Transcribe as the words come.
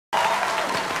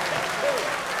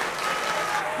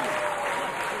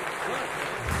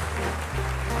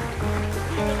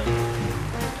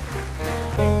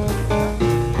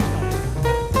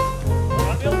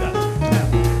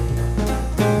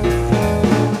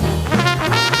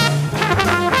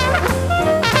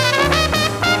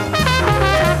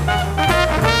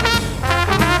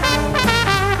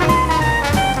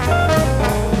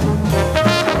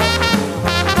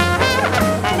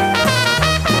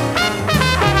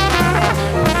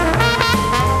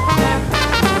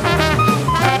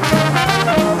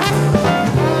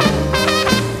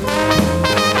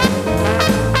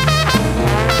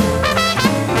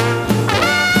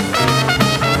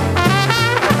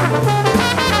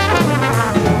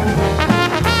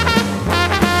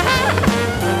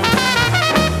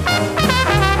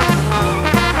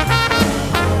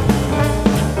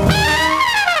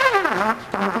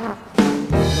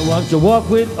to walk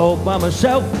with all by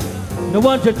myself. No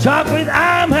one to talk with,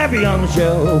 I'm happy on the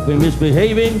shelf. Been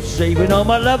misbehaving, saving all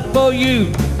my love for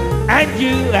you. And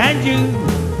you, and you.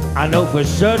 I know for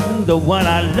certain the one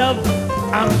I love.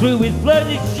 I'm through with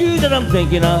flirting, it's you that I'm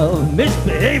thinking of.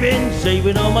 Misbehaving,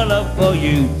 saving all my love for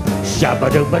you.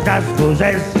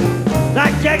 Shabba-dooba-das-possess.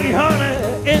 Like Jackie Horner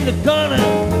in the corner.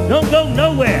 Don't go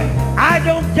nowhere, I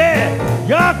don't care.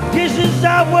 Your kisses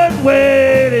are worth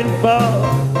waiting for.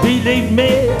 Believe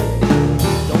me,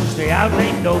 don't stay out,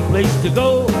 ain't no place to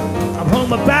go. I'm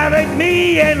home about it,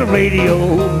 me and the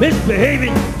radio.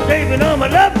 Misbehaving, saving all my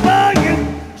love for you.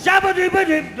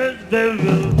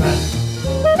 Shabba-dooba-doo-ba-doo-ba.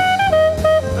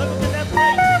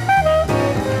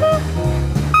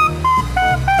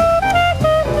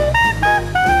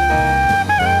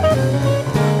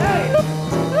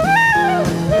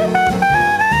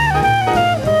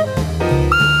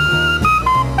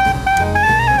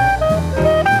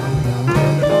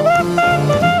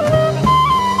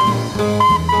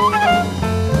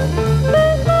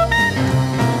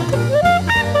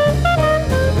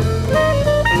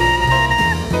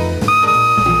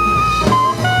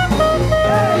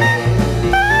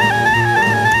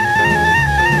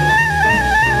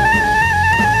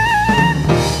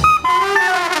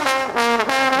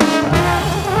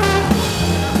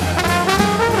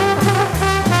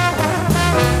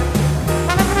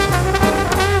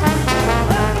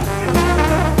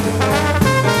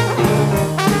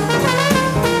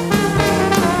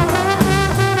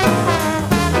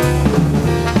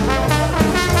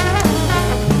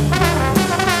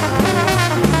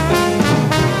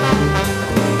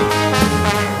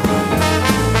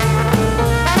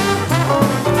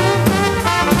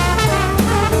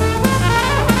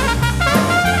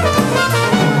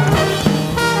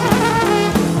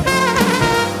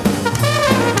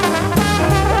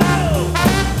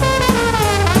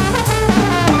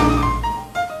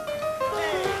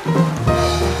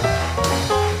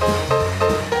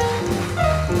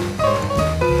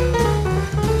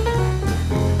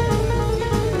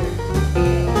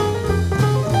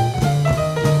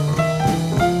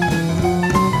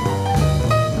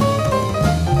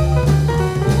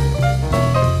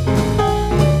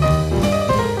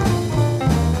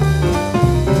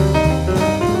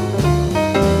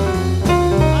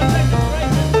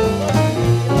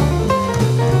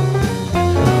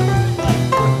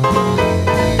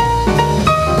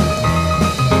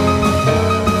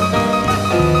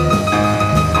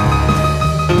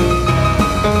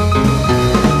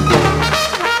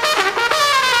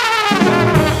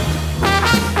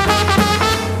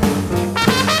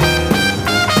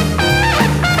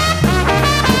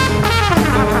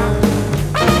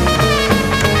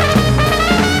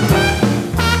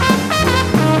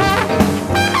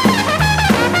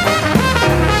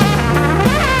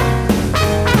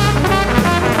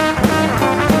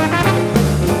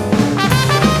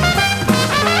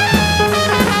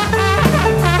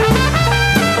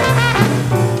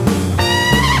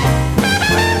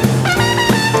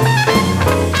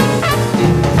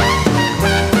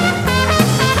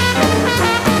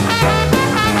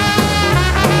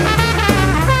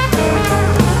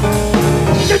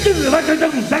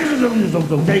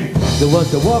 The one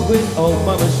to walk with all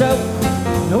by myself.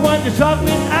 No one to talk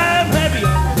with, I'm happy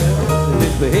on myself.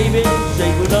 Misbehaving,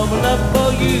 saving all my love for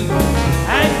you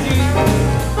and you.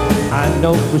 I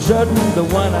know for certain the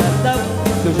one I love,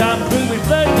 cause I'm through with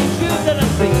flirting, it's you that I'm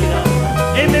thinking of.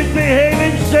 And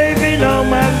misbehaving, saving all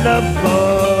my love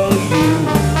for you.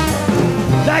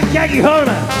 Like Jackie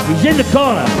Horner, he's in the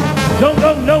corner. Don't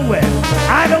go nowhere,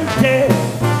 I don't care.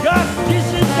 Your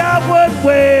kisses are worth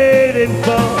waiting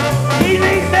for.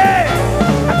 Believe me,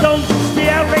 I don't stay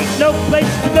out, ain't no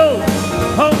place to go.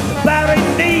 Home about it,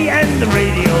 me and the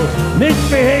radio.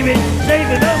 Misbehaving,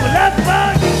 saving over